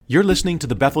You're listening to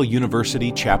the Bethel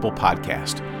University Chapel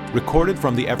Podcast, recorded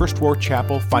from the Everest Roar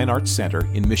Chapel Fine Arts Center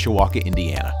in Mishawaka,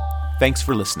 Indiana. Thanks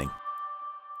for listening.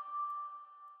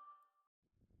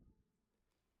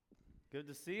 Good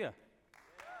to see you.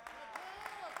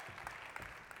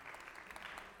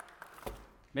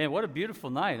 Man, what a beautiful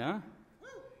night, huh?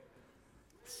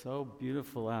 So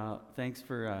beautiful out. Thanks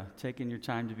for taking your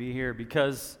time to be here,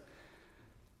 because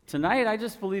tonight I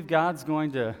just believe God's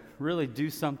going to really do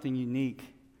something unique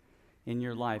in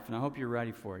your life, and I hope you're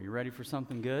ready for it. You ready for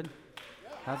something good?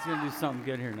 God's going to do something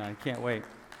good here tonight. I can't wait.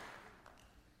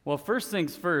 Well, first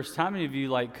things first, how many of you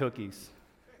like cookies?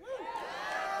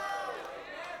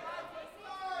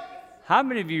 How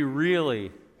many of you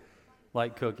really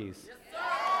like cookies?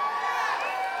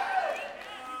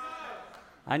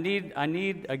 I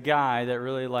need a guy that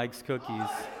really likes cookies.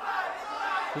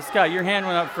 This guy, your hand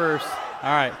went up first.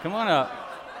 All right, come on up.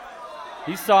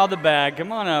 He saw the bag.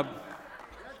 Come on up.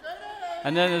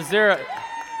 And then is there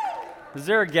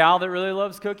a gal that really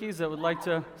loves cookies that would like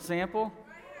to sample?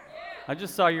 I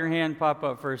just saw your hand pop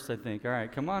up first, I think. All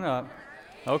right, come on up.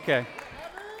 Okay.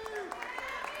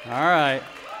 All right.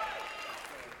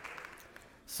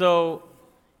 So,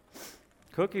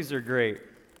 cookies are great.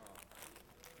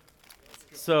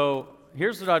 So,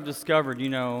 here's what I've discovered.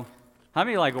 How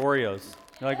many like Oreos?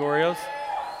 You like Oreos?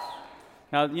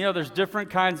 Now, there's different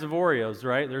kinds of Oreos,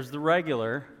 right? There's the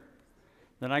regular.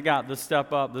 Then I got the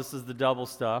step up. This is the double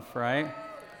stuff, right?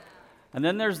 And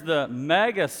then there's the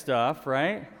mega stuff,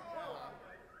 right?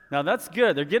 Now, that's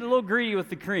good. They're getting a little greedy with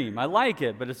the cream. I like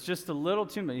it, but it's just a little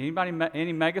too much.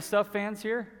 Any mega stuff fans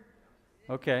here?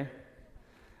 Okay.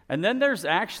 And then there's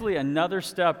actually another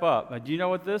step up. Do you know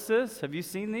what this is? Have you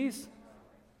seen these?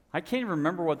 I can't even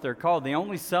remember what they're called. They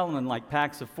only sell them in like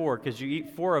packs of 4 because you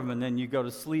eat 4 of them and then you go to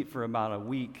sleep for about a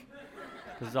week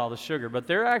because of all the sugar. But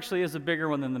there actually is a bigger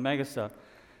one than the mega stuff.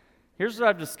 Here's what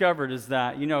I've discovered is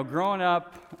that, growing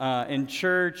up in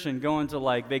church and going to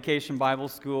like vacation Bible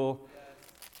school,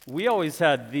 we always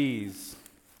had these.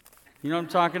 You know what I'm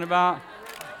talking about?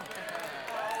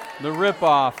 The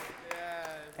rip-off.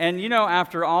 And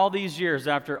after all these years,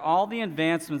 after all the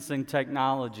advancements in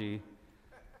technology,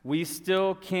 we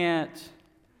still can't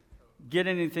get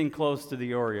anything close to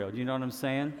the Oreo. Do you know what I'm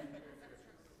saying?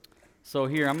 So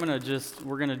here,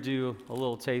 we're gonna do a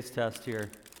little taste test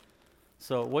here.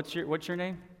 So what's your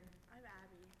name? I'm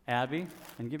Abby. Abby?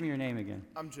 And give me your name again.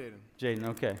 I'm Jaden. Jaden,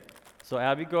 okay. So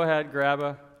Abby, go ahead, grab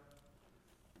a.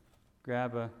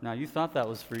 Now you thought that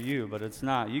was for you, but it's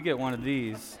not. You get one of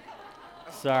these.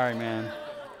 Sorry, man.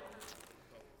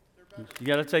 You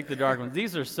got to take the dark ones.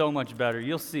 These are so much better.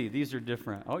 You'll see. These are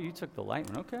different. Oh, you took the light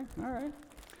one. Okay. All right.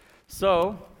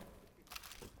 So,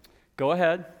 go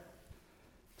ahead.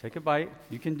 Take a bite.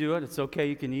 You can do it. It's okay.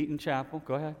 You can eat in chapel.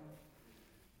 Go ahead.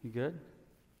 You good?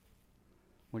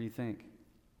 What do you think?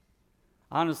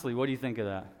 Honestly, what do you think of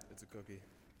that? It's a cookie.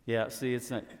 Yeah, see,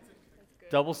 it's not.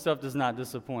 Double stuff does not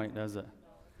disappoint, does it?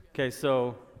 Okay,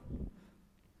 so,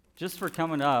 just for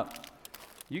coming up,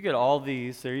 you get all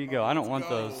these. There you go. I don't want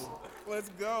those. Let's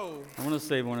go. I'm going to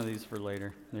save one of these for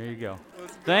later. There you go.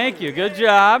 Thank you. Good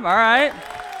job. All right.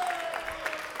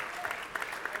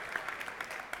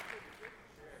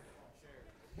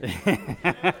 If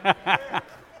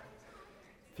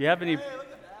you have any,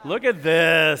 look at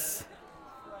this.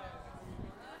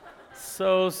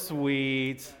 So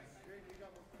sweet.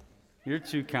 You're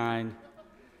too kind.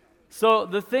 So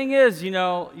the thing is,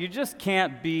 you just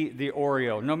can't beat the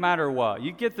Oreo, no matter what.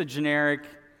 You get the generic.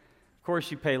 Of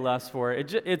course, you pay less for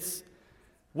it. It's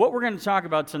what we're going to talk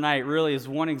about tonight. Really, is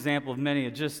one example of many.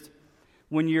 It just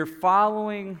when you're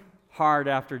following hard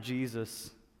after Jesus,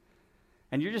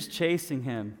 and you're just chasing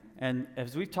Him, and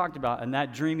as we've talked about, and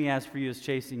that dream He has for you is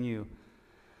chasing you.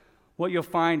 What you'll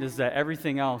find is that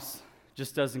everything else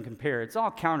just doesn't compare. It's all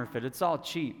counterfeit. It's all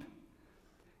cheap.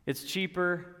 It's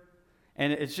cheaper.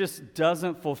 And it just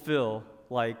doesn't fulfill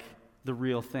like the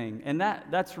real thing. And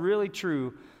that's really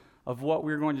true of what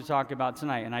we're going to talk about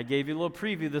tonight. And I gave you a little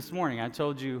preview this morning. I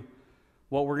told you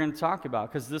what we're going to talk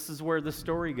about because this is where the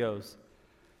story goes.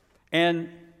 And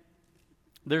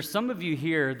there's some of you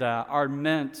here that are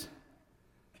meant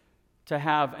to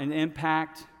have an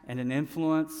impact and an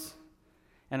influence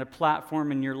and a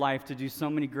platform in your life to do so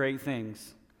many great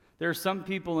things. There are some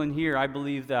people in here, I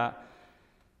believe, that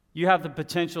you have the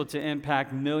potential to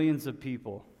impact millions of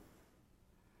people.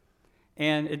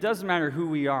 And it doesn't matter who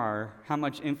we are, how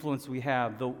much influence we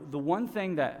have. The one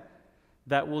thing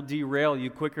that will derail you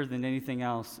quicker than anything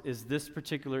else is this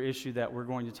particular issue that we're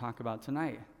going to talk about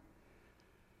tonight.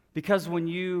 Because when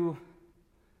you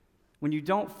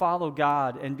don't follow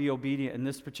God and be obedient in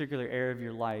this particular area of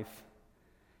your life,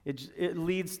 it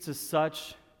leads to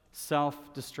such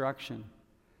self-destruction.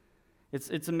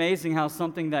 It's amazing how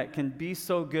something that can be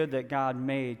so good that God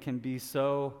made can be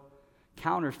so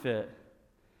counterfeit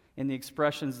in the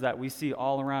expressions that we see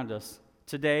all around us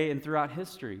today and throughout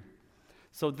history.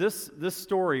 So this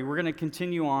story, we're going to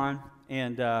continue on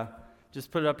and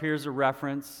just put it up here as a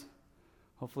reference.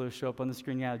 Hopefully it'll show up on the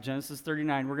screen. Yeah, Genesis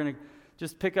 39. We're going to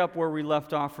just pick up where we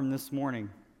left off from this morning.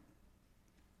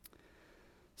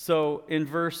 So in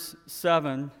verse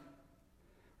 7,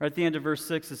 right at the end of verse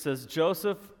 6, it says,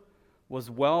 Joseph was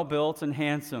well-built and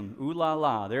handsome. Ooh la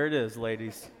la, there it is,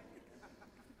 ladies.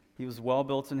 He was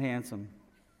well-built and handsome.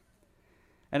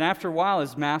 And after a while,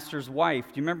 his master's wife,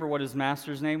 do you remember what his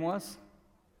master's name was?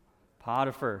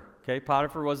 Potiphar. Okay,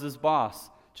 Potiphar was his boss.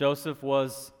 Joseph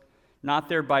was not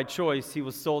there by choice. He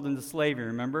was sold into slavery,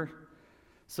 remember?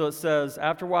 So it says,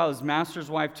 after a while, his master's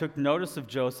wife took notice of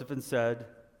Joseph and said,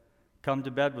 come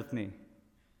to bed with me.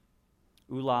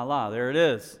 Ooh la la, there it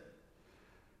is.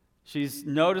 She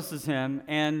notices him,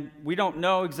 and we don't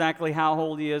know exactly how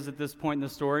old he is at this point in the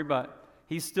story, but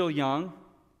he's still young.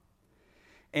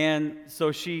 And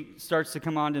so she starts to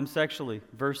come on to him sexually.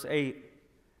 Verse 8,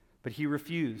 but he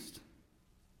refused.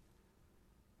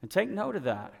 And take note of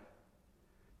that.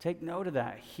 Take note of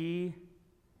that. He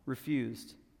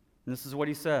refused. And this is what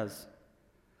he says.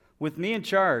 With me in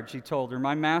charge, he told her,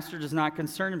 my master does not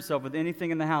concern himself with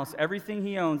anything in the house. Everything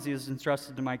he owns he has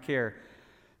entrusted to my care.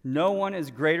 No one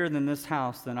is greater than this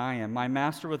house than I am. My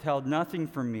master withheld nothing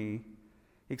from me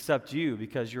except you,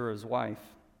 because you're his wife.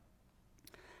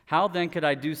 How then could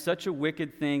I do such a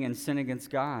wicked thing and sin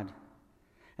against God?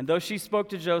 And though she spoke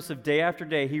to Joseph day after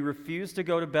day, he refused to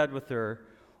go to bed with her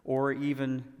or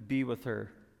even be with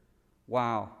her.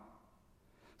 Wow.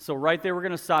 So right there, we're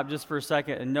going to stop just for a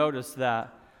second and notice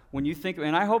that when you think,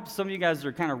 and I hope some of you guys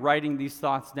are kind of writing these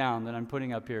thoughts down that I'm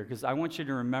putting up here, because I want you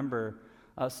to remember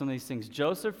some of these things.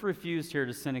 Joseph refused here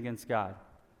to sin against God.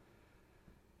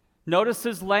 Notice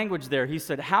his language there. He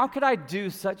said, how could I do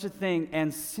such a thing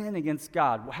and sin against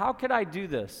God? How could I do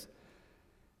this?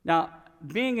 Now,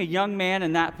 being a young man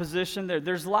in that position,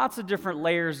 there's lots of different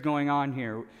layers going on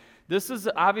here. This is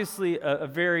obviously a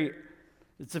very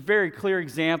clear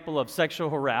example of sexual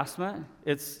harassment.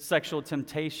 It's sexual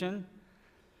temptation.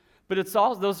 But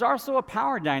there's also a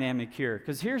power dynamic here,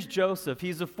 because here's Joseph.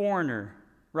 He's a foreigner,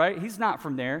 right? He's not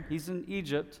from there. He's in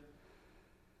Egypt.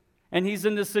 And he's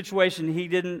in this situation he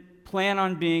didn't plan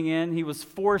on being in. He was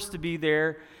forced to be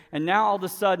there. And now all of a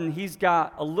sudden he's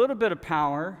got a little bit of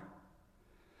power.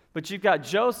 But you've got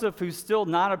Joseph, who's still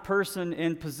not a person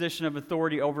in position of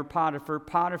authority over Potiphar.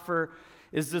 Potiphar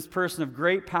is this person of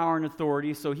great power and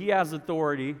authority, so he has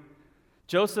authority.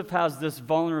 Joseph has this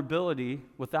vulnerability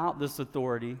without this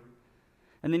authority.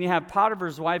 And then you have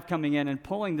Potiphar's wife coming in and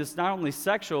pulling this not only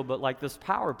sexual, but like this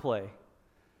power play.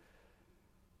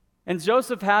 And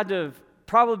Joseph had to have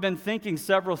probably been thinking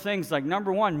several things, like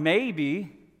number one,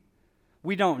 maybe,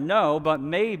 we don't know, but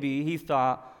maybe he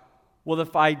thought, well,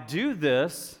 if I do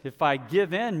this, if I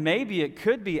give in, maybe it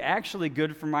could be actually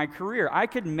good for my career. I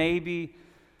could maybe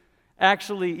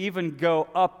actually even go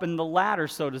up in the ladder,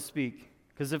 so to speak.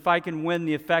 Because if I can win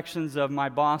the affections of my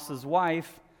boss's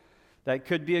wife, that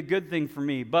could be a good thing for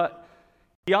me. But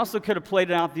he also could have played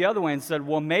it out the other way and said,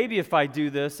 well, maybe if I do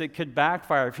this, it could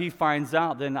backfire. If he finds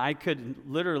out, then I could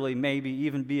literally maybe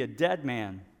even be a dead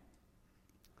man.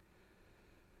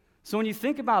 So when you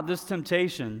think about this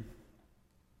temptation,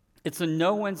 it's a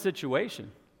no-win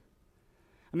situation.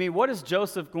 I mean, what is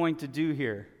Joseph going to do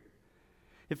here?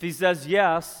 If he says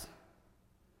yes,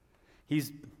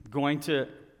 he's going to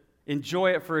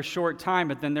enjoy it for a short time,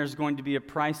 but then there's going to be a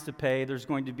price to pay. There's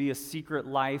going to be a secret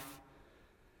life.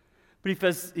 But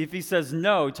if he says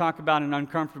no, talk about an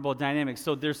uncomfortable dynamic.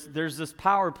 So there's this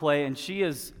power play, and she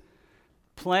is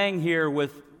playing here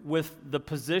with the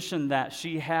position that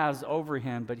she has over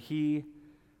him, but he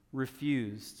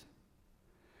refused.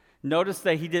 Notice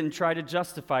that he didn't try to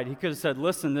justify it. He could have said,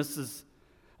 listen, this is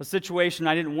a situation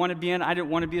I didn't want to be in. I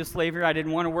didn't want to be a slave here. I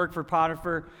didn't want to work for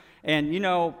Potiphar. And,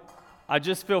 I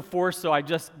just feel forced, so I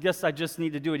guess I just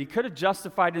need to do it. He could have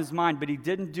justified in his mind, but he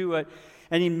didn't do it,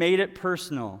 and he made it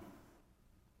personal.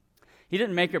 He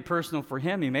didn't make it personal for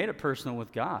him. He made it personal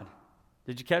with God.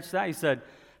 Did you catch that? He said,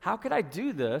 how could I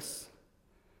do this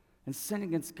and sin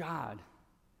against God?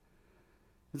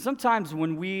 And sometimes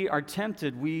when we are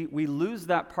tempted, we lose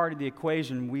that part of the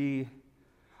equation. We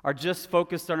are just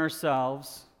focused on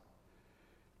ourselves.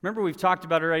 Remember, we've talked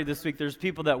about it already this week. There's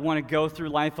people that want to go through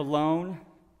life alone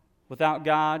without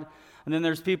God. And then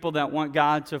there's people that want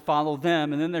God to follow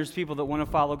them. And then there's people that want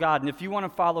to follow God. And if you want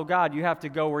to follow God, you have to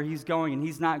go where He's going. And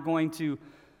He's not going to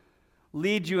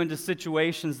lead you into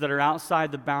situations that are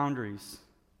outside the boundaries.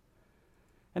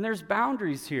 And there's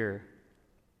boundaries here.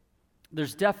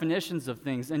 There's definitions of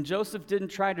things. And Joseph didn't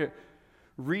try to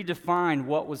redefine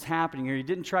what was happening here. He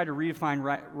didn't try to redefine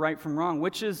right from wrong,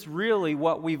 which is really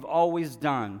what we've always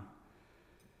done.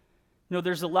 You know,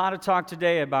 there's a lot of talk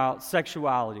today about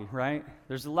sexuality, right?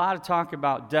 There's a lot of talk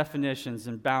about definitions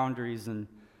and boundaries and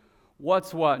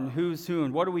what's what and who's who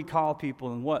and what do we call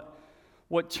people and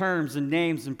what terms and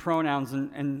names and pronouns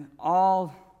and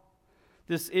all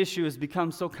this issue has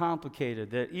become so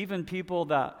complicated that even people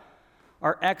that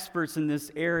are experts in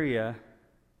this area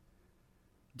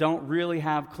don't really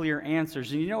have clear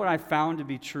answers. And you know what I found to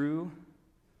be true?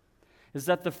 Is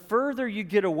that the further you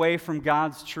get away from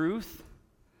God's truth,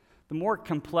 the more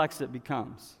complex it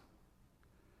becomes.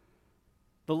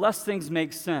 The less things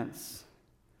make sense.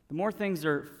 The more things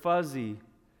are fuzzy,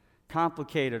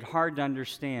 complicated, hard to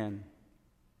understand.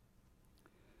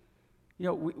 You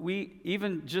know, we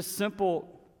even just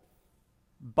simple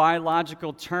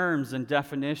biological terms and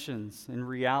definitions and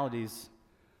realities,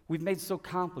 we've made so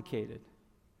complicated.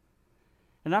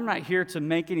 And I'm not here to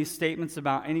make any statements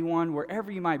about anyone,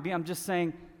 wherever you might be. I'm just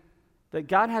saying that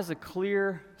God has a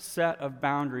clear set of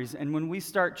boundaries. And when we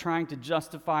start trying to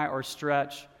justify or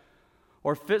stretch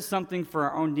or fit something for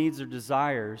our own needs or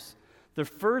desires, the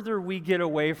further we get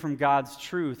away from God's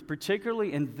truth,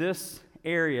 particularly in this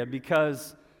area,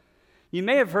 because you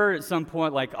may have heard at some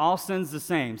point, like, all sin's the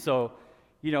same. So,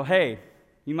 you know, hey,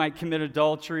 you might commit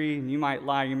adultery, and you might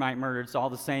lie, you might murder. It's all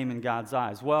the same in God's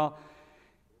eyes. Well,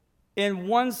 in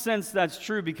one sense, that's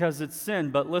true because it's sin.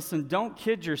 But listen, don't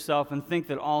kid yourself and think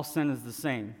that all sin is the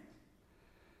same.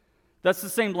 That's the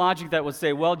same logic that would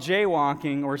say, well,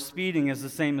 jaywalking or speeding is the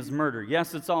same as murder.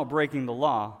 Yes, it's all breaking the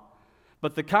law,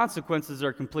 but the consequences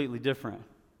are completely different.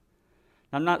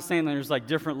 I'm not saying that there's like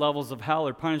different levels of hell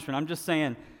or punishment. I'm just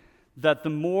saying that the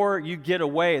more you get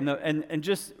away, and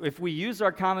just if we use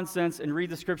our common sense and read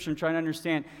the scripture and try to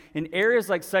understand, in areas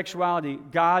like sexuality,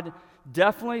 God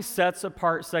definitely sets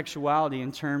apart sexuality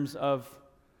in terms of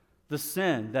the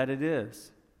sin that it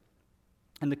is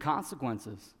and the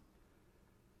consequences.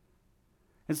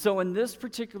 And so in this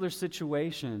particular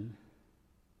situation,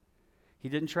 he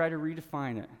didn't try to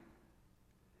redefine it.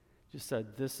 He just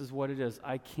said, this is what it is.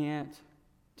 I can't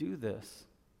do this.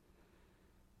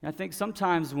 And I think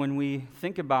sometimes when we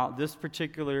think about this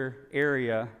particular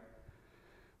area,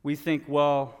 we think,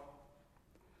 well,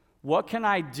 what can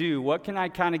I do? What can I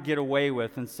kind of get away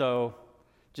with? And so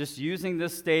just using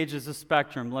this stage as a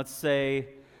spectrum, let's say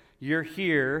you're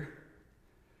here,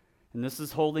 and this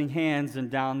is holding hands, and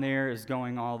down there is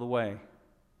going all the way.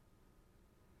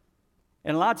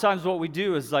 And a lot of times what we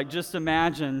do is like just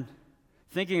imagine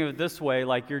thinking of it this way,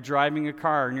 like you're driving a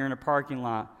car and you're in a parking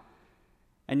lot,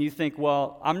 and you think,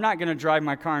 well, I'm not going to drive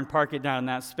my car and park it down in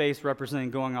that space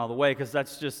representing going all the way, because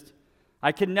that's just,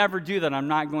 I can never do that. I'm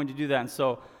not going to do that. And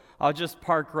so I'll just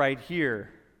park right here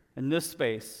in this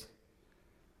space.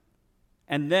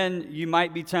 And then you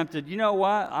might be tempted, you know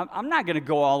what? I'm not going to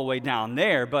go all the way down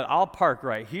there, but I'll park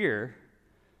right here.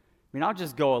 I mean, I'll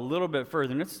just go a little bit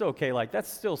further, and it's still okay. Like, that's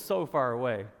still so far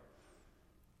away.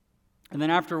 And then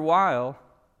after a while,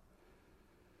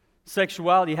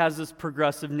 sexuality has this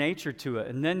progressive nature to it.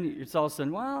 And then it's all of a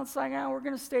sudden, well, it's like, we're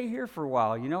going to stay here for a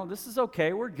while. You know, this is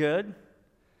okay. We're good.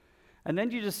 And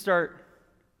then you start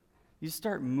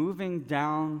moving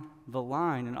down the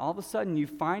line, and all of a sudden you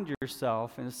find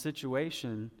yourself in a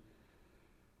situation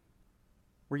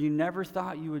where you never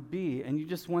thought you would be, and you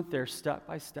just went there step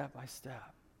by step by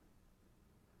step.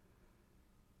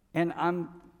 And I'm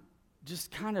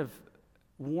just kind of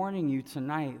warning you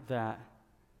tonight that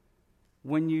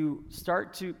when you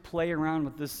start to play around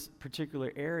with this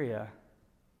particular area,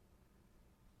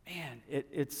 man,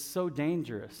 it's so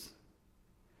dangerous.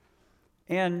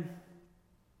 And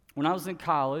when I was in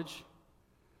college,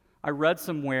 I read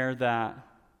somewhere that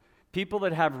people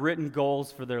that have written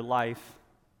goals for their life,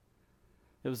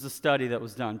 it was a study that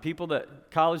was done.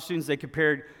 College students, they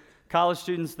compared college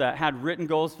students that had written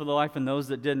goals for their life and those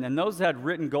that didn't. And those that had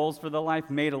written goals for their life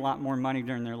made a lot more money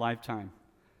during their lifetime.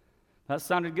 That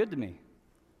sounded good to me.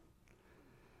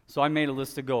 So I made a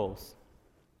list of goals.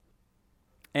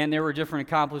 And there were different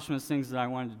accomplishments, things that I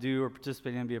wanted to do or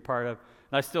participate in and be a part of.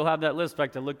 And I still have that list. In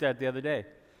fact, I looked at it the other day.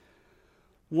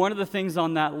 One of the things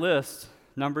on that list,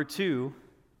 number 2,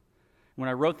 when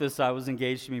I wrote this, I was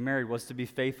engaged to be married, was to be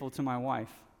faithful to my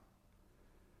wife.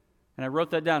 And I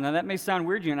wrote that down. Now, that may sound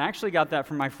weird to you, and I actually got that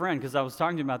from my friend because I was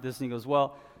talking to him about this, and he goes,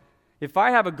 well, if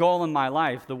I have a goal in my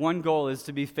life, the one goal is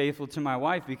to be faithful to my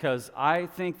wife, because I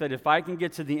think that if I can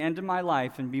get to the end of my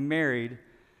life and be married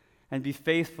and be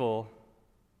faithful,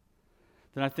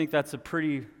 then I think that's a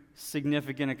pretty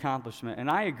significant accomplishment. And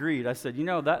I agreed. I said,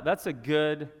 that's a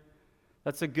good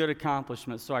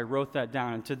accomplishment. So I wrote that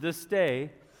down. And to this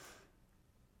day,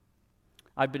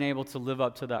 I've been able to live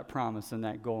up to that promise and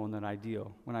that goal and that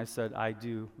ideal when I said I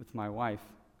do with my wife.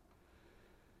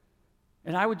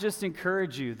 And I would just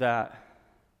encourage you that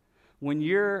when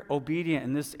you're obedient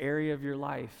in this area of your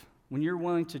life, when you're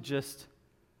willing to just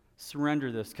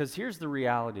surrender this, because here's the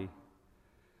reality.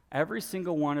 Every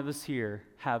single one of us here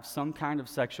have some kind of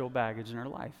sexual baggage in our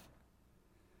life.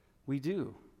 We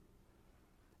do.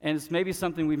 And it's maybe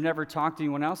something we've never talked to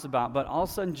anyone else about, but all of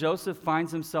a sudden Joseph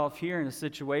finds himself here in a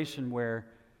situation where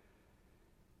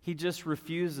he just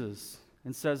refuses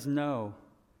and says no.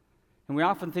 And we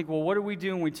often think, well, what do we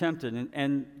do when we're tempted?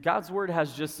 And God's word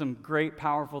has just some great,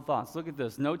 powerful thoughts. Look at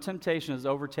this. No temptation has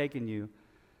overtaken you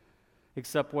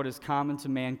except what is common to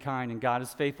mankind, and God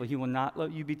is faithful. He will not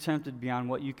let you be tempted beyond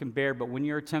what you can bear, but when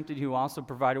you are tempted, He will also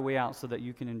provide a way out so that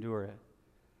you can endure it.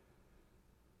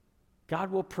 God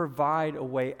will provide a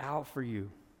way out for you.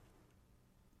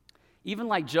 Even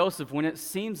like Joseph, when it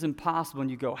seems impossible and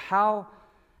you go, how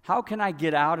can I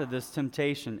get out of this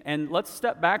temptation? And let's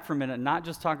step back for a minute and not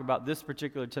just talk about this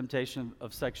particular temptation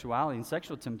of sexuality and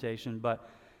sexual temptation, but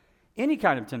any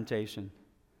kind of temptation.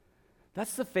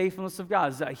 That's the faithfulness of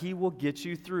God, is that He will get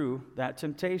you through that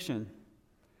temptation.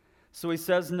 So He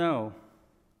says no.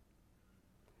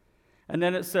 And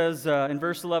then it says in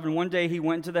verse 11, one day he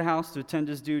went to the house to attend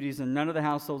his duties, and none of the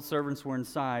household servants were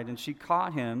inside. And she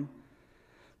caught him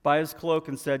by his cloak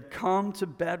and said, "Come to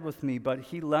bed with me." But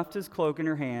he left his cloak in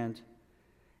her hand,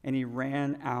 and he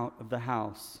ran out of the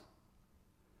house.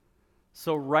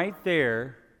 So right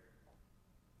there,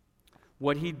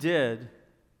 what he did,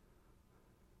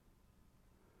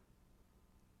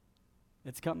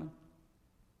 it's coming.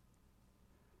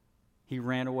 He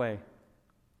ran away.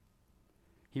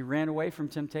 He ran away from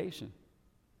temptation.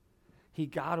 He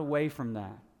got away from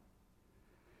that.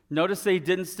 Notice that he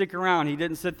didn't stick around. He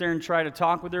didn't sit there and try to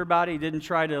talk with her about it. He didn't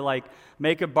try to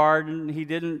make a bargain. He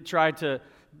didn't try to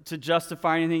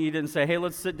justify anything. He didn't say, hey,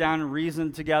 let's sit down and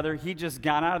reason together. He just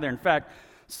got out of there. In fact,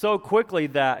 so quickly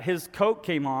that his coat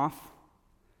came off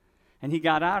and he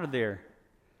got out of there.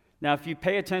 Now, if you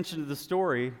pay attention to the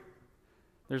story,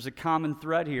 there's a common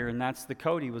thread here, and that's the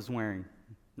coat he was wearing.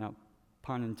 Now,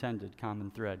 pun intended,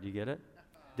 common thread. You get it?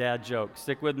 Dad joke.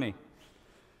 Stick with me.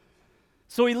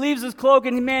 So he leaves his cloak,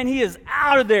 and man, he is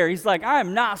out of there. He's like, I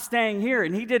am not staying here.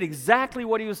 And he did exactly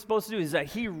what he was supposed to do, is that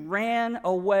he ran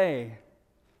away.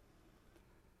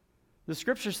 The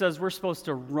scripture says we're supposed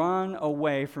to run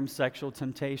away from sexual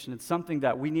temptation. It's something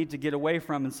that we need to get away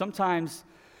from. And sometimes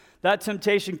that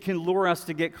temptation can lure us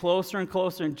to get closer and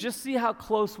closer and just see how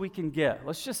close we can get.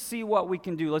 Let's just see what we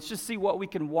can do. Let's just see what we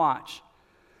can watch.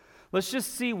 Let's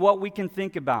just see what we can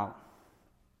think about.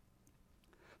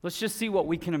 Let's just see what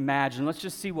we can imagine. Let's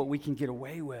just see what we can get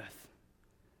away with.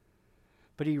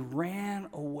 But he ran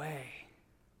away.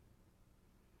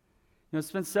 You know,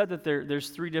 it's been said that there's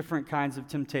three different kinds of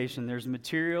temptation. There's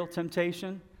material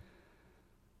temptation,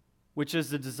 which is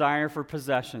the desire for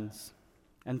possessions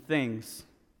and things.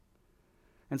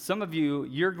 And some of you,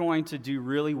 you're going to do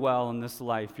really well in this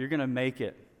life. You're going to make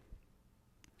it.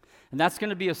 And that's going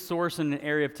to be a source and an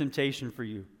area of temptation for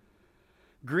you.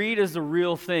 Greed is a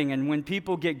real thing, and when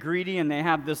people get greedy and they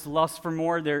have this lust for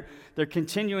more, they're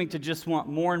continuing to just want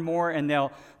more and more, and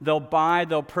they'll buy,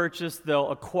 they'll purchase, they'll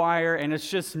acquire, and it's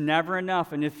just never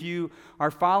enough. And if you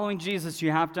are following Jesus, you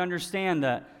have to understand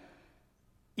that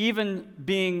even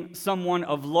being someone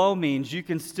of low means, you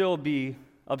can still be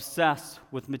obsessed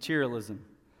with materialism.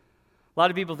 A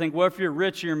lot of people think, well, if you're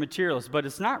rich, you're a materialist, but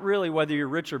it's not really whether you're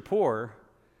rich or poor.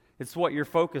 It's what you're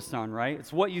focused on, right?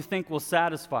 It's what you think will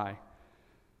satisfy.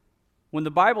 When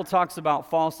the Bible talks about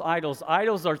false idols,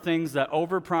 idols are things that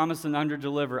overpromise and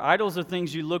underdeliver. Idols are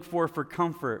things you look for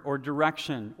comfort or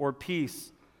direction or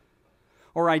peace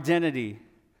or identity.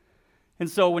 And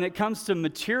so when it comes to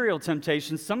material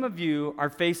temptation, some of you are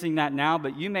facing that now,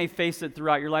 but you may face it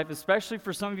throughout your life, especially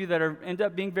for some of you that end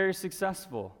up being very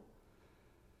successful.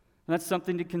 And that's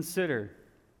something to consider.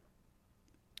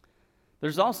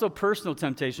 There's also personal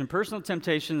temptation. Personal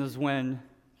temptation is when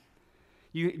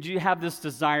you have this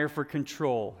desire for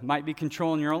control. It might be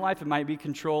control in your own life. It might be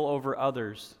control over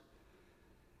others.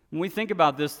 When we think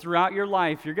about this, throughout your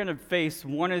life, you're going to face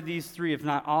one of these three, if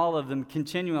not all of them,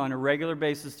 continuing on a regular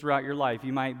basis throughout your life.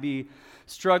 You might be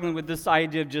struggling with this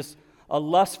idea of just a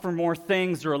lust for more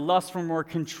things or a lust for more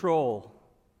control.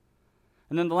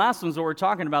 And then the last one's what we're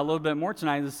talking about a little bit more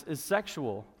tonight is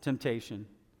sexual temptation.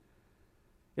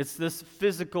 It's this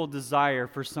physical desire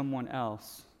for someone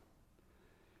else.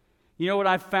 You know what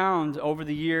I've found over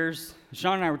the years?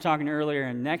 Sean and I were talking earlier,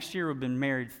 and next year we've been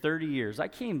married 30 years. I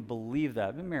can't even believe that.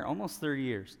 I've been married almost 30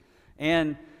 years.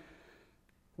 And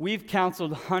we've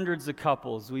counseled hundreds of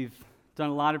couples. We've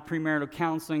done a lot of premarital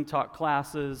counseling, taught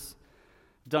classes,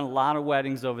 done a lot of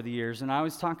weddings over the years. And I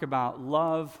always talk about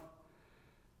love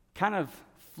kind of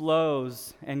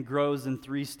flows and grows in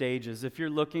 3 stages. If you're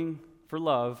looking for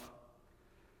love,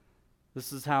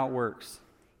 this is how it works.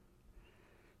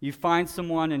 You find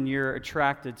someone and you're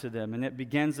attracted to them, and it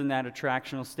begins in that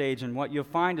attractional stage. And what you'll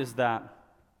find is that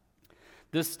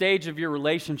this stage of your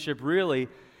relationship, really,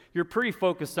 you're pretty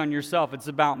focused on yourself. It's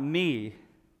about me.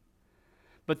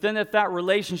 But then if that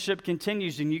relationship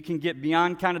continues and you can get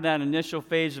beyond kind of that initial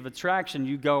phase of attraction,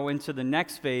 you go into the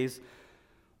next phase,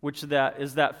 which is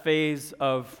that phase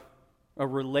of a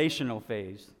relational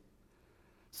phase.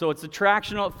 So it's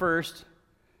attractional at first,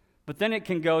 but then it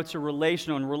can go to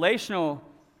relational. And relational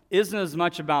isn't as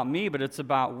much about me, but it's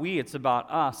about we. It's about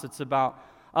us. It's about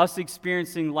us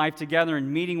experiencing life together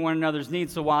and meeting one another's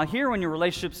needs. So while here, when your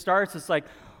relationship starts, it's like,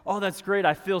 oh, that's great.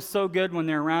 I feel so good when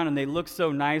they're around and they look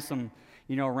so nice. I'm,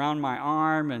 around my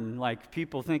arm, and like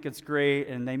people think it's great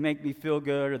and they make me feel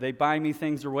good, or they buy me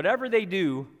things, or whatever they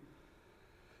do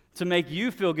to make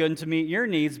you feel good and to meet your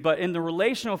needs. But in the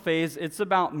relational phase, it's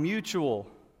about mutual.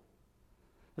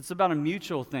 It's about a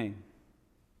mutual thing.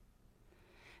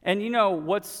 And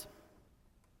what's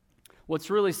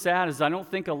really sad is I don't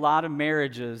think a lot of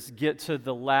marriages get to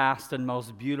the last and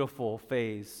most beautiful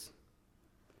phase.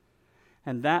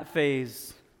 And that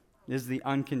phase is the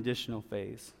unconditional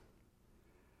phase.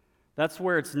 That's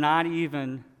where it's not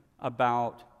even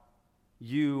about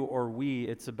you or we,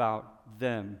 it's about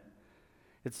them.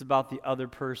 It's about the other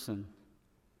person.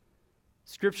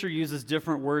 Scripture uses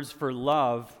different words for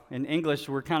love. In English,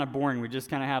 we're kind of boring. We just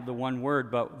kind of have the one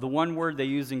word. But the one word they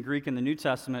use in Greek in the New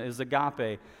Testament is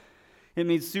agape. It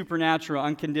means supernatural,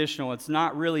 unconditional. It's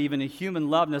not really even a human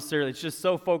love necessarily. It's just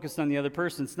so focused on the other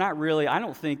person. It's not really, I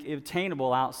don't think,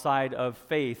 attainable outside of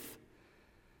faith.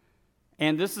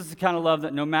 And this is the kind of love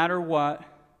that no matter what,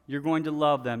 you're going to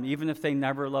love them, even if they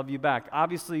never love you back.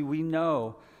 Obviously, we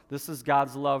know this is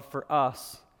God's love for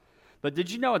us. But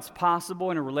did you know it's possible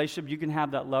in a relationship you can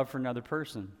have that love for another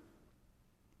person?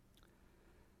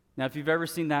 Now, if you've ever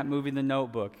seen that movie, The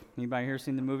Notebook, anybody here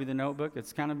seen the movie The Notebook?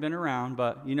 It's kind of been around,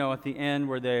 but at the end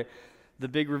where the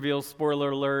big reveal, spoiler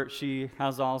alert, she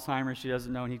has Alzheimer's, she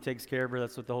doesn't know, and he takes care of her.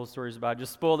 That's what the whole story is about. I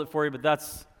just spoiled it for you, but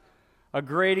that's a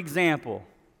great example.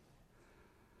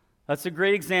 That's a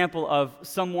great example of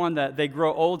someone that they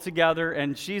grow old together,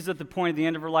 and she's at the point at the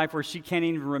end of her life where she can't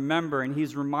even remember, and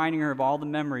he's reminding her of all the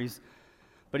memories,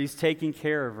 but he's taking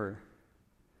care of her.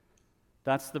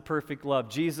 That's the perfect love.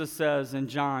 Jesus says in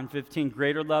John 15,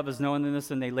 greater love is no one than this,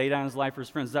 and they lay down his life for his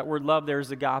friends. That word love there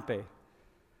is agape.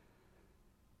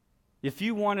 If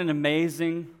you want an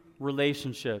amazing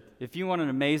relationship, if you want an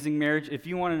amazing marriage, if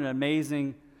you want an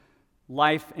amazing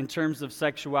life in terms of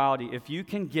sexuality, if you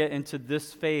can get into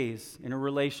this phase in a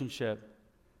relationship,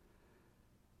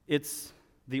 it's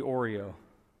the Oreo.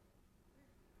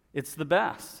 It's the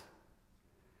best.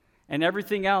 And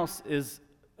everything else is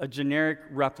a generic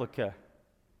replica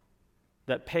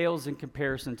that pales in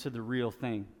comparison to the real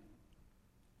thing.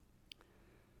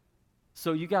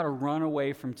 So you got to run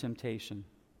away from temptation.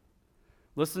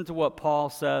 Listen to what Paul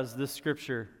says, this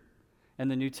scripture in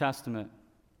the New Testament.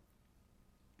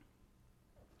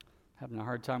 Having a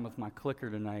hard time with my clicker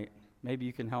tonight. Maybe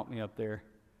you can help me up there.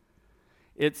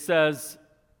 It says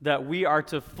that we are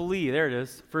to flee. There it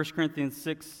is, 1 Corinthians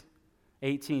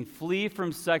 6:18. Flee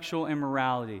from sexual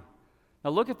immorality.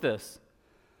 Now look at this.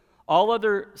 All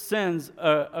other sins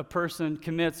a person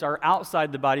commits are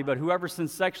outside the body, but whoever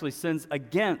sins sexually sins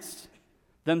against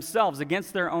themselves,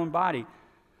 against their own body.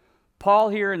 Paul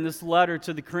here in this letter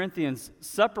to the Corinthians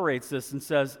separates this and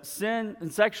says sin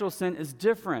and sexual sin is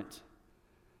different.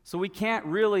 So we can't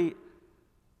really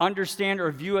understand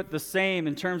or view it the same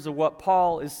in terms of what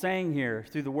Paul is saying here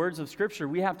through the words of Scripture.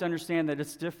 We have to understand that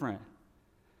it's different,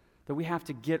 that we have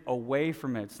to get away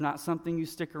from it. It's not something you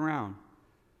stick around.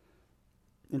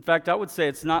 In fact, I would say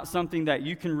it's not something that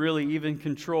you can really even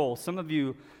control. Some of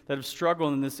you that have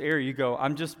struggled in this area, you go,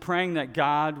 I'm just praying that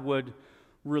God would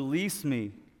release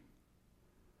me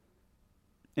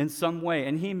in some way.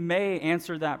 And he may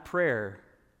answer that prayer,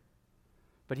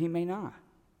 but he may not.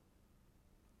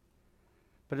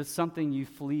 But it's something you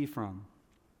flee from.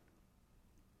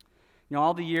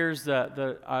 All the years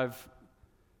that I've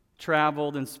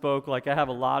traveled and spoke, I have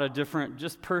a lot of different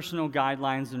just personal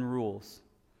guidelines and rules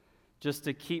just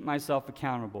to keep myself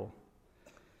accountable.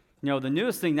 The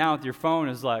newest thing now with your phone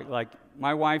is like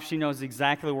my wife, she knows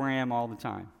exactly where I am all the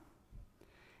time.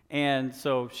 And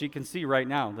so she can see right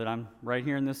now that I'm right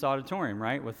here in this auditorium,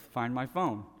 right, with Find My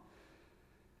Phone.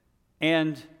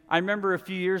 And I remember a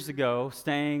few years ago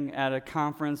staying at a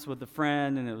conference with a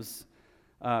friend, and it was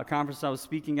a conference I was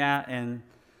speaking at, and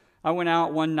I went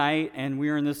out one night, and we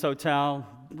were in this hotel,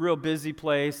 real busy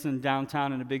place in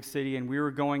downtown in a big city, and we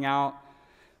were going out,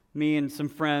 me and some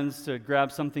friends, to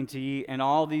grab something to eat, and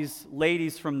all these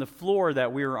ladies from the floor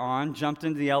that we were on jumped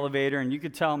into the elevator, and you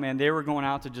could tell, man, they were going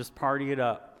out to just party it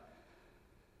up.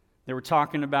 They were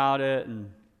talking about it,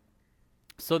 and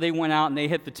so they went out and they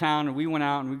hit the town, and we went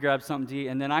out and we grabbed something to eat.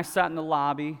 And then I sat in the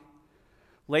lobby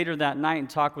later that night and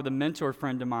talked with a mentor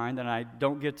friend of mine that I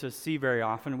don't get to see very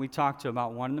often. And we talked to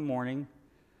about 1 a.m.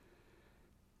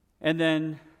 And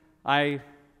then I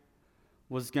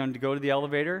was going to go to the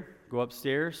elevator, go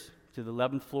upstairs to the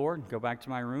 11th floor, and go back to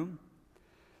my room.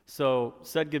 So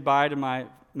said goodbye to my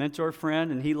mentor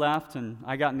friend, and he left, and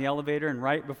I got in the elevator, and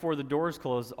right before the doors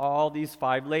closed, all these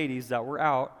 5 ladies that were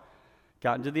out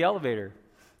got into the elevator.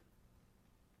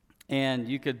 And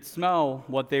you could smell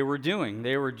what they were doing.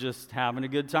 They were just having a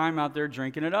good time out there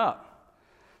drinking it up.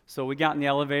 So we got in the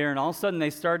elevator, and all of a sudden they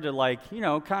started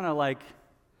to kind of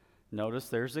notice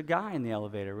there's a guy in the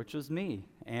elevator, which was me,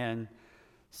 and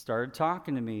started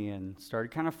talking to me and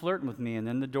started kind of flirting with me. And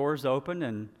then the doors opened,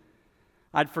 and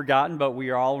I'd forgotten, but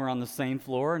we all were on the same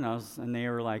floor, and they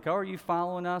were like, "Oh, are you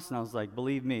following us?" And I was like,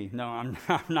 "Believe me, no, I'm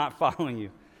not following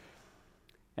you."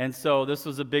 And so this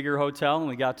was a bigger hotel, and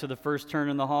we got to the first turn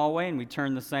in the hallway, and we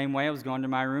turned the same way. I was going to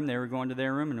my room, they were going to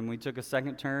their room, and then we took a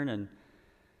second turn, and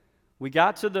we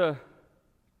got to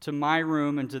my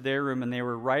room and to their room, and they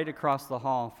were right across the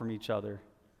hall from each other.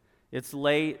 It's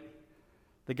late.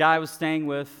 The guy I was staying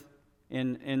with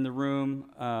in the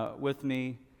room with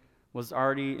me was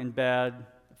already in bed,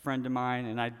 a friend of mine,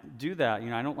 and I do that.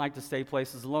 I don't like to stay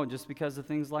places alone just because of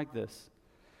things like this.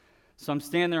 So I'm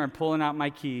standing there, I'm pulling out my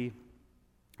key,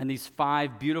 and these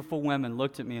 5 beautiful women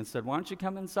looked at me and said, "Why don't you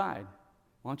come inside?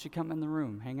 Why don't you come in the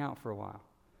room, hang out for a while?"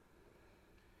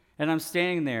 And I'm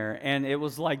standing there, and it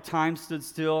was like time stood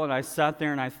still, and I sat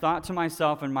there, and I thought to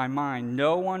myself in my mind,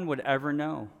 no one would ever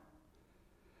know.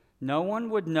 No one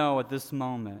would know at this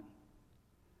moment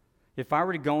if I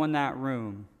were to go in that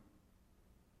room.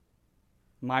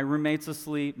 My roommate's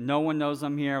asleep. No one knows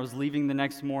I'm here. I was leaving the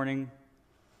next morning.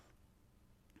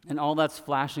 And all that's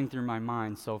flashing through my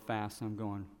mind so fast. I'm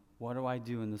going, what do I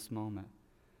do in this moment?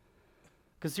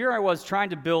 Because here I was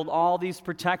trying to build all these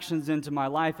protections into my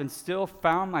life and still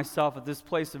found myself at this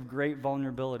place of great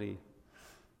vulnerability.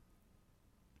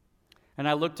 And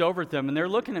I looked over at them, and they're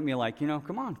looking at me like,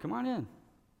 come on in.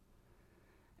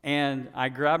 And I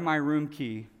grabbed my room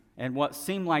key, and what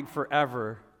seemed like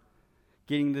forever,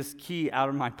 getting this key out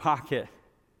of my pocket.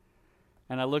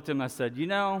 And I looked at him and I said,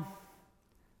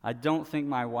 I don't think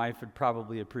my wife would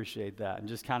probably appreciate that, and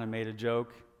just kind of made a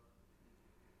joke.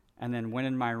 And then went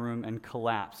in my room and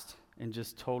collapsed in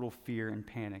just total fear and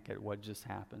panic at what just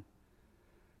happened.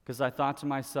 Because I thought to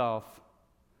myself,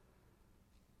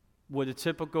 would a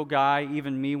typical guy,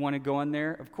 even me, want to go in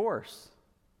there? Of course.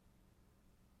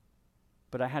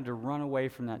 But I had to run away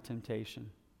from that temptation.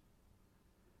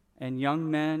 And young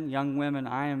men, young women,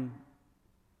 I'm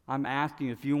asking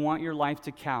you, if you want your life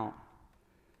to count,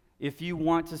 if you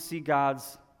want to see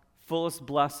God's fullest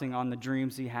blessing on the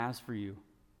dreams He has for you,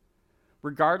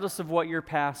 regardless of what your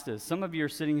past is. Some of you are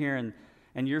sitting here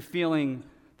and you're feeling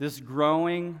this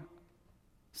growing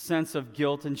sense of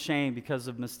guilt and shame because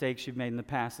of mistakes you've made in the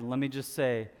past. And let me just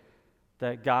say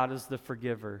that God is the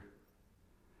forgiver.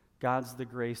 God's the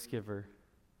grace giver.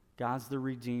 God's the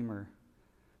redeemer.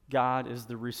 God is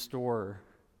the restorer.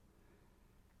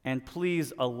 And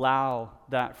please allow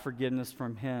that forgiveness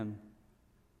from Him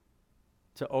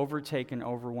to overtake and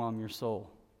overwhelm your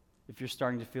soul if you're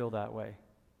starting to feel that way.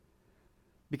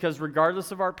 Because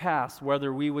regardless of our past,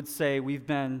 whether we would say we've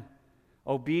been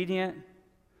obedient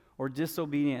or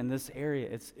disobedient in this area,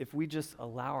 it's if we just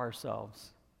allow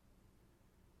ourselves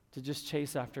to just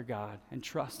chase after God and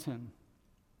trust Him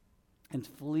and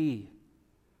flee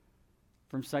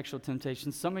from sexual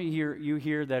temptation. Some of you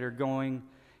here that are going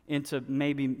into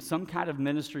maybe some kind of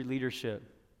ministry leadership.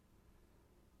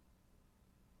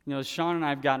 Sean and I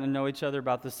have gotten to know each other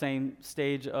about the same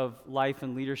stage of life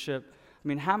and leadership. I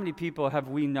mean, how many people have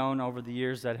we known over the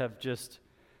years that have just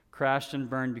crashed and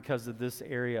burned because of this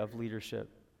area of leadership?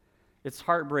 It's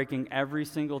heartbreaking every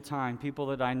single time. People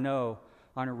that I know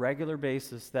on a regular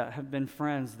basis that have been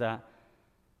friends that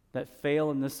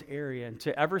fail in this area. And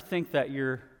to ever think that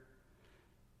you're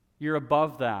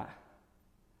above that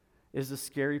is a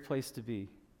scary place to be.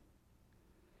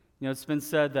 It's been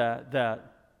said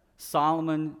that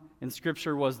Solomon in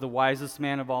Scripture was the wisest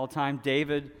man of all time.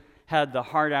 David had the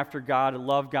heart after God,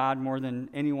 loved God more than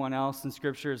anyone else in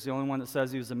Scripture. It's the only one that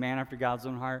says he was a man after God's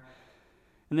own heart.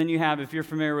 And then you have, if you're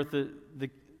familiar with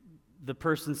the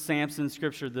person Samson in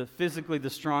Scripture, physically the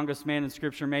strongest man in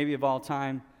Scripture maybe of all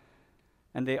time,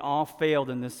 and they all failed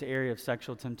in this area of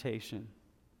sexual temptation.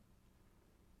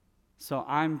 So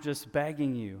I'm just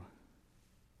begging you.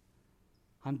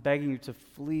 I'm begging you to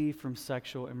flee from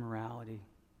sexual immorality.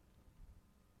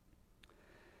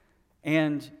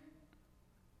 And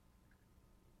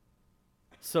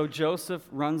so Joseph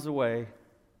runs away.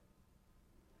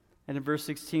 And in verse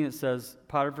 16 it says,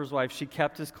 Potiphar's wife, she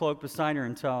kept his cloak beside her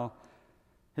until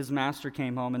his master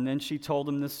came home. And then she told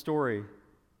him this story.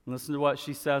 Listen to what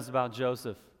she says about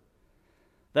Joseph.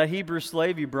 That Hebrew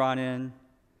slave you brought in,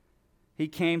 he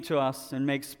came to us and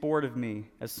makes sport of me.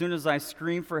 As soon as I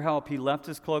screamed for help, he left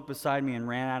his cloak beside me and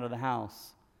ran out of the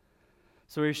house.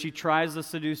 So as she tries to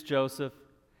seduce Joseph,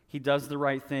 he does the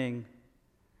right thing,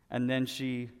 and then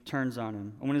she turns on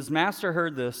him. And when his master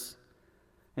heard this,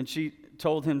 and she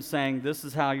told him, saying, this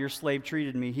is how your slave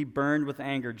treated me, he burned with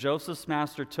anger. Joseph's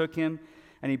master took him,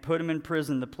 and he put him in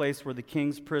prison, the place where the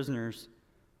king's prisoners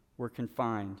were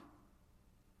confined.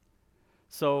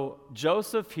 So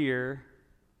Joseph here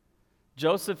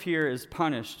is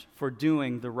punished for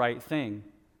doing the right thing.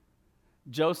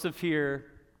 Joseph here,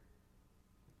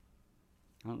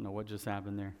 I don't know what just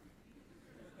happened there.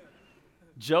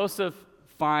 Joseph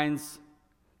finds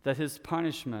that his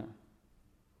punishment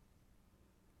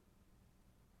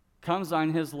comes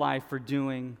on his life for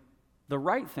doing the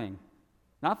right thing,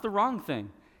 not the wrong thing.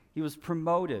 He was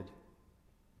promoted.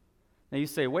 Now you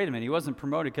say, wait a minute, he wasn't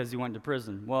promoted because he went to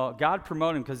prison. Well, God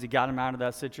promoted him because he got him out of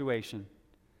that situation.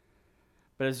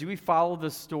 But as we follow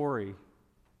this story,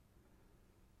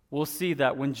 we'll see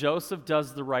that when Joseph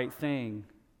does the right thing,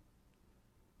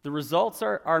 the results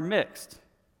are mixed.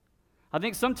 I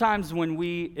think sometimes when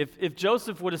if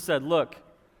Joseph would have said, look,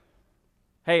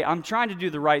 hey, I'm trying to do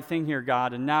the right thing here,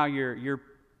 God, and now you're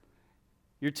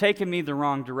taking me the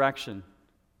wrong direction.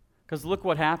 Because look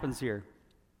what happens here.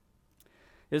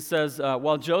 It says,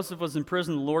 while Joseph was in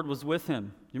prison, the Lord was with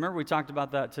him. You remember we talked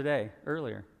about that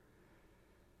earlier.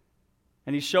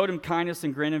 And he showed him kindness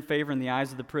and granted favor in the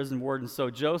eyes of the prison warden. So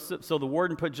the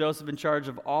warden put Joseph in charge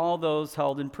of all those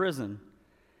held in prison.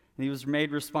 And he was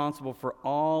made responsible for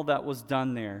all that was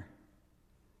done there.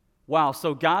 Wow,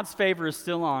 so God's favor is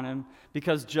still on him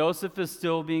because Joseph is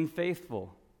still being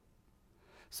faithful.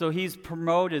 So he's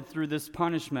promoted through this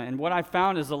punishment. And what I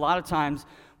found is a lot of times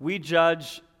we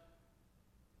judge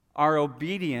our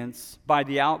obedience by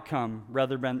the outcome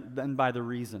rather than by the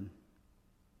reason.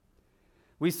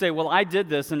 We say, well, I did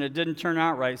this and it didn't turn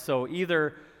out right, so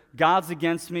either God's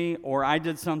against me or I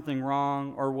did something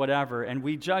wrong or whatever, and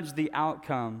we judge the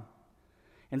outcome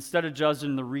instead of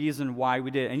judging the reason why we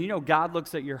did it. And you know, God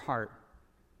looks at your heart.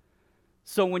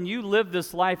 So when you live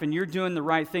this life and you're doing the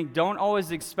right thing, don't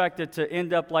always expect it to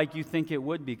end up like you think it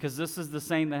would be, because this is the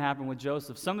same that happened with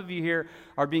Joseph. Some of you here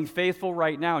are being faithful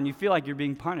right now and you feel like you're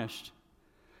being punished.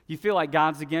 You feel like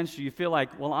God's against you. You feel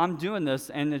like, well, I'm doing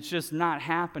this and it's just not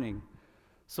happening.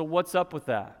 So what's up with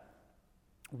that?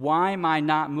 Why am I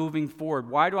not moving forward?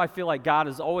 Why do I feel like God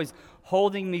is always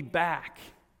holding me back?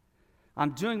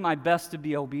 I'm doing my best to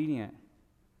be obedient.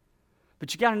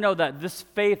 But you got to know that this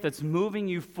faith that's moving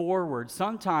you forward,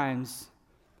 sometimes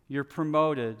you're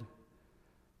promoted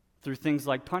through things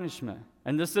like punishment.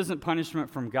 And this isn't punishment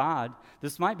from God.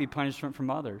 This might be punishment from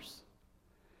others.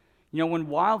 You know, when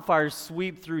wildfires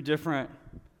sweep through different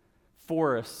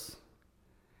forests,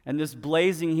 and this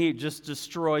blazing heat just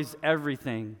destroys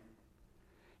everything.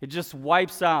 It just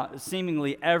wipes out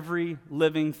seemingly every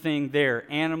living thing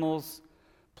there. Animals,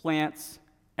 plants,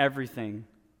 everything.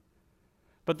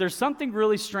 But there's something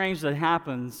really strange that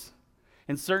happens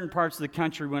in certain parts of the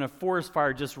country when a forest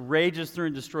fire just rages through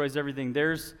and destroys everything.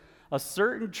 There's a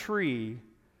certain tree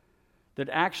that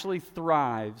actually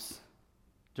thrives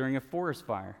during a forest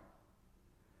fire.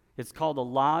 It's called a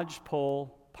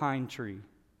lodgepole pine tree.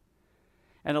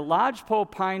 And a lodgepole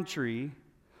pine tree,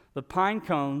 the pine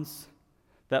cones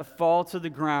that fall to the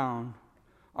ground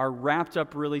are wrapped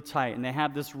up really tight, and they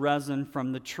have this resin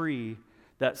from the tree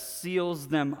that seals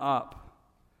them up.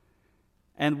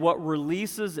 And what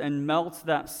releases and melts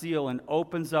that seal and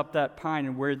opens up that pine,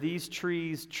 and where these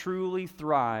trees truly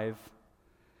thrive,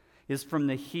 is from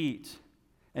the heat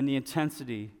and the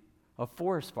intensity of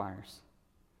forest fires.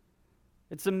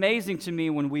 It's amazing to me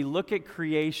when we look at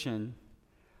creation,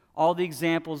 all the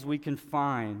examples we can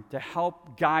find to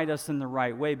help guide us in the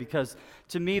right way, because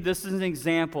to me this is an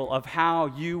example of how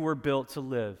you were built to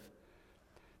live.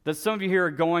 That some of you here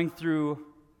are going through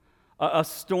a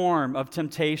storm of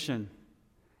temptation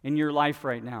in your life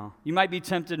right now. You might be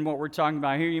tempted in what we're talking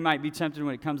about here. You might be tempted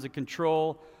when it comes to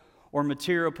control or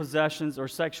material possessions or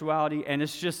sexuality, and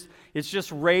it's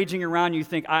just raging around. You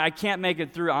think, I can't make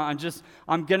it through.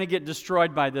 I'm going to get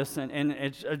destroyed by this, and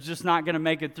it's just not going to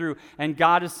make it through. And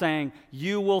God is saying,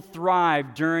 you will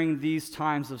thrive during these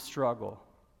times of struggle.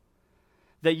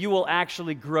 That you will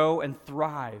actually grow and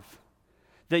thrive.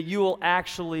 That you will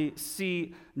actually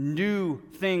see new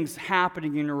things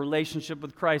happening in your relationship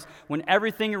with Christ when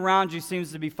everything around you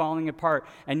seems to be falling apart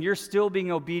and you're still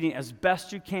being obedient as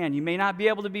best you can. You may not be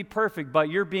able to be perfect, but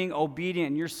you're being obedient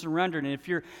and you're surrendered. And if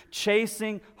you're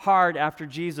chasing hard after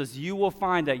Jesus, you will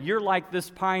find that you're like this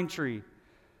pine tree.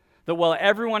 That while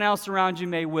everyone else around you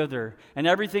may wither and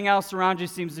everything else around you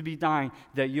seems to be dying,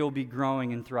 that you'll be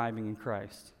growing and thriving in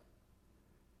Christ.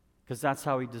 Because that's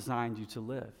how He designed you to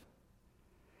live.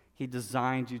 He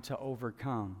designed you to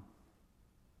overcome.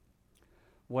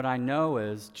 What I know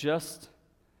is, just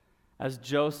as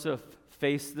Joseph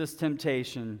faced this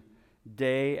temptation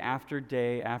day after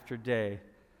day after day.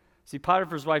 See,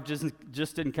 Potiphar's wife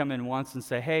just didn't come in once and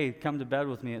say, hey, come to bed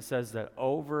with me. It says that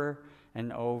over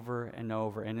and over and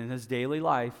over. And in his daily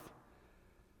life,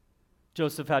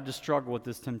 Joseph had to struggle with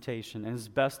this temptation. And as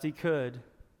best he could,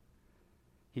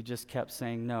 he just kept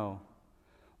saying no.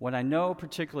 What I know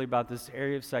particularly about this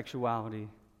area of sexuality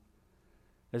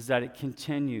is that it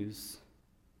continues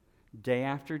day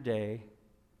after day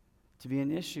to be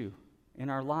an issue in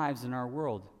our lives, in our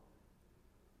world.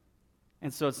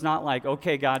 And so it's not like,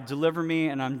 okay, God, deliver me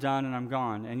and I'm done and I'm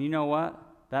gone. And you know what?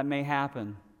 That may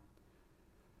happen.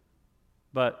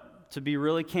 But to be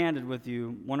really candid with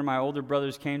you, one of my older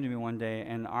brothers came to me one day,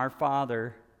 and our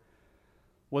father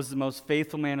was the most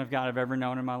faithful man of God I've ever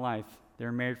known in my life. They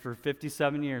were married for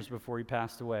 57 years before he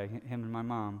passed away, him and my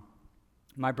mom.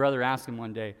 My brother asked him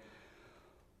one day,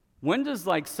 when does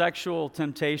sexual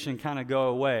temptation kind of go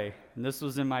away? And this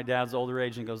was in my dad's older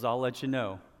age, and he goes, I'll let you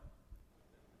know.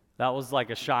 That was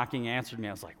a shocking answer to me.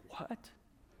 I was like, what?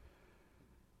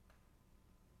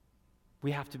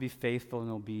 We have to be faithful and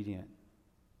obedient.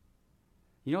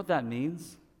 You know what that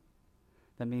means?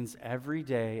 That means every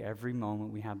day, every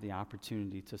moment, we have the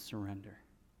opportunity to surrender.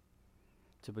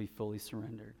 To be fully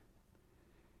surrendered.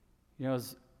 You know,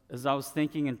 as I was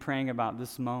thinking and praying about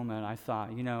this moment, I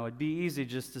thought, it'd be easy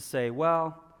just to say,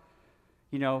 well,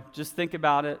 just think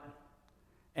about it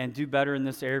and do better in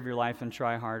this area of your life and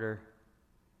try harder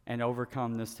and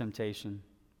overcome this temptation.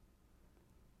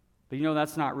 But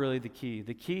that's not really the key.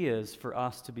 The key is for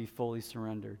us to be fully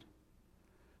surrendered.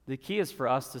 The key is for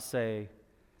us to say,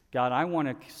 God, I want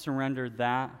to surrender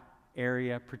that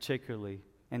area particularly,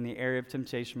 and the area of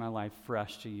temptation in my life,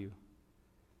 fresh to you.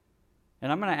 And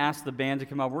I'm going to ask the band to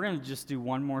come up. We're going to just do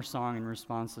one more song in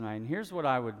response tonight. And here's what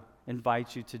I would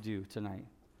invite you to do tonight.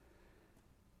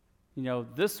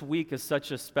 This week is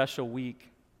such a special week.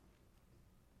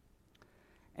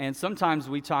 And sometimes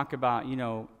we talk about,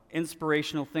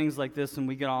 inspirational things like this, and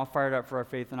we get all fired up for our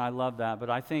faith, and I love that. But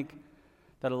I think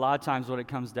that a lot of times what it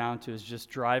comes down to is just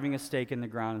driving a stake in the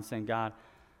ground and saying, God,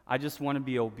 I just want to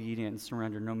be obedient and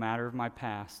surrender no matter of my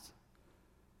past.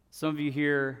 Some of you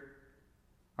here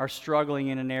are struggling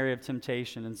in an area of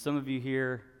temptation, and some of you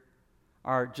here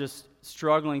are just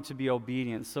struggling to be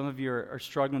obedient. Some of you are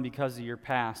struggling because of your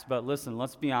past. But listen,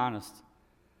 let's be honest.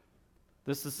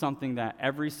 This is something that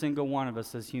every single one of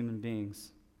us as human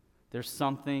beings, there's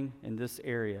something in this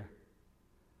area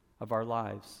of our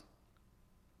lives.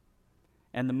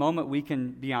 And the moment we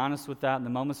can be honest with that, and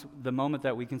the moment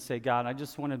that we can say, God, I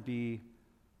just want to be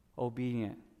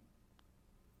obedient.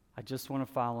 I just want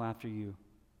to follow after you.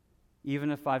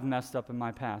 Even if I've messed up in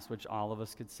my past, which all of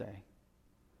us could say.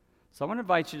 So I want to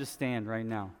invite you to stand right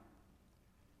now.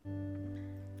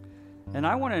 And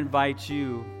I want to invite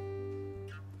you,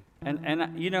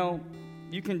 and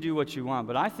you can do what you want,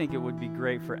 but I think it would be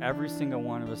great for every single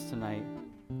one of us tonight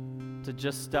to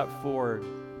just step forward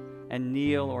and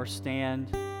kneel or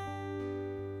stand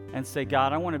and say,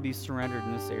 God, I want to be surrendered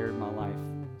in this area of my life.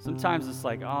 Sometimes it's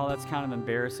like, oh, that's kind of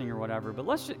embarrassing or whatever, but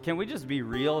can we just be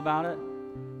real about it?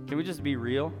 Can we just be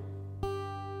real?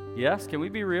 Yes, can we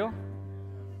be real?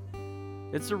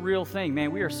 It's a real thing.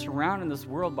 Man, we are surrounded in this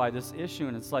world by this issue,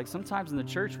 and it's like sometimes in the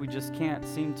church we just can't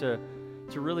seem to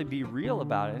really be real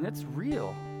about it, and it's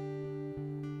real.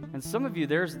 And some of you,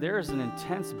 there's an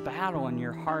intense battle in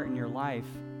your heart and your life,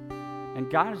 and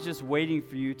God is just waiting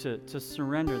for you to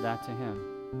surrender that to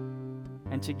Him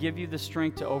and to give you the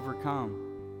strength to overcome.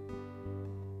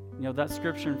 That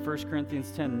scripture in 1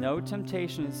 Corinthians 10, no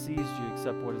temptation has seized you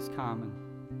except what is common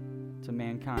to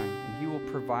mankind, and He will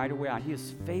provide a way out. He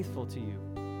is faithful to you.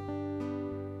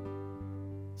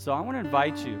 So I want to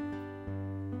invite you.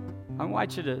 I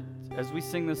want you to, as we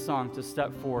sing this song, to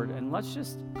step forward and let's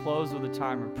just close with a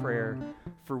time of prayer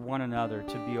for one another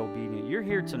to be obedient. You're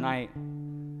here tonight,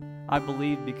 I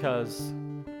believe, because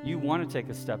you want to take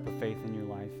a step of faith in your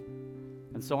life.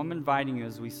 And so I'm inviting you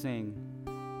as we sing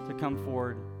to come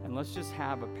forward and let's just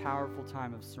have a powerful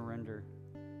time of surrender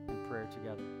and prayer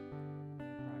together. All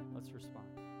right, let's respond.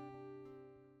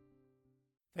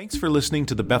 Thanks for listening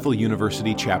to the Bethel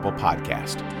University Chapel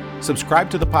podcast. Subscribe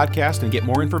to the podcast and get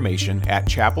more information at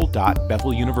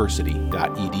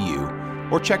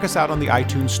chapel.betheluniversity.edu or check us out on the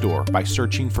iTunes Store by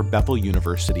searching for Bethel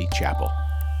University Chapel.